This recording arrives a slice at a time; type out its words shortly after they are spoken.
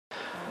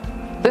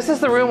This is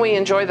the room we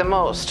enjoy the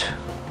most.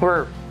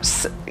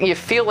 You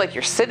feel like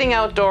you're sitting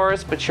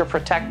outdoors, but you're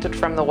protected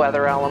from the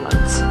weather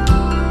elements.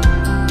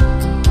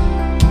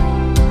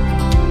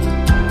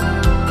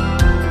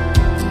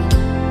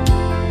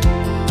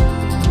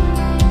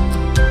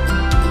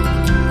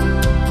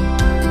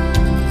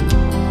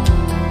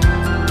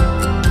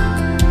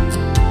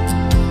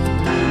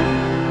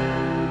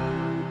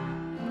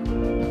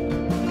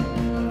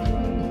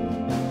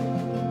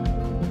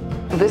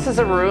 This is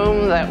a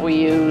room that we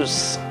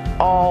use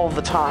all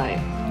the time.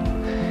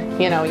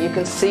 You know, you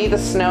can see the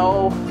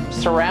snow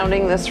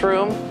surrounding this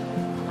room.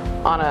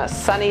 On a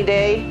sunny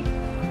day,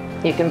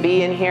 you can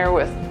be in here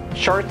with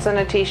shorts and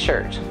a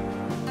t-shirt.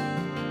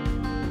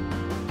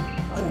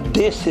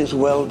 This is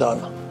well done.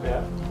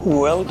 Yeah.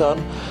 Well done.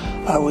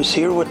 I was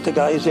here with the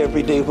guys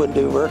every day when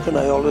they work, and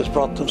I always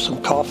brought them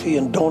some coffee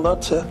and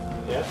donuts.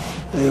 Yeah.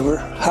 They were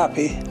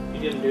happy.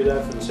 You didn't do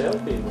that for the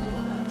salespeople?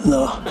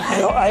 No,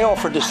 I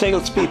offered the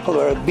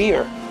salespeople a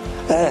beer,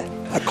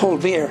 a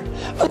cold beer.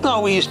 But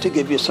now we used to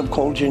give you some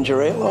cold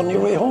ginger ale on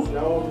your way home.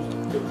 No,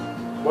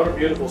 what a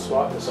beautiful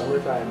spot in the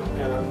summertime.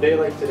 And on a day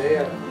like today,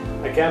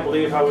 I can't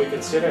believe how we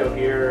can sit out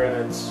here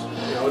and it's,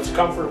 you know, it's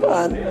comfortable.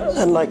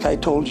 And like I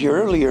told you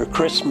earlier,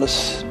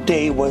 Christmas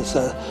Day was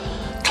a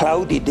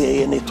cloudy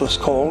day and it was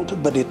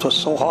cold, but it was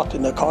so hot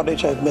in the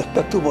cottage. I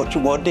put too much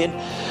wood in.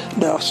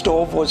 The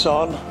stove was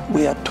on.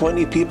 We had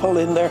 20 people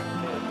in there.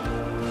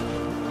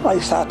 I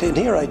sat in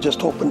here, I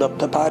just opened up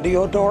the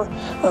patio door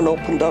and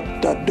opened up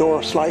that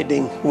door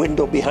sliding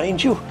window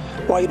behind you,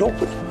 wide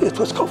open. It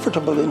was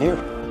comfortable in here.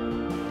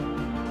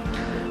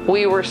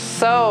 We were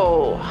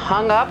so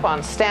hung up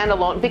on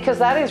standalone because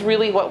that is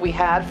really what we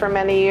had for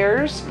many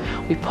years.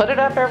 We put it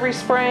up every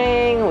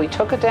spring, we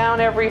took it down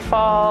every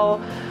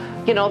fall.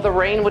 You know, the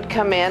rain would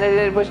come in and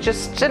it was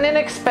just an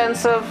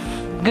inexpensive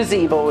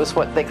gazebo is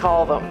what they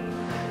call them.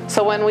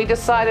 So when we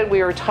decided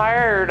we were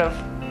tired of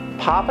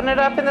popping it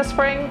up in the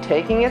spring,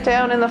 taking it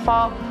down in the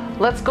fall,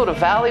 let's go to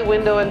Valley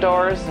Window and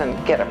Doors and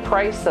get a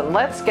price and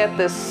let's get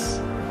this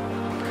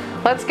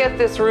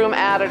room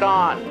added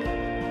on.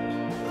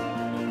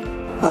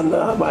 And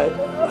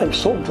I'm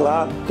so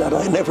glad that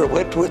I never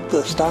went with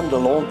the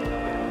standalone.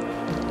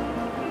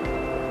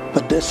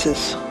 But this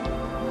is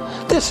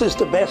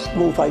the best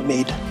move I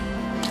made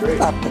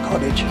at the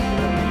cottage.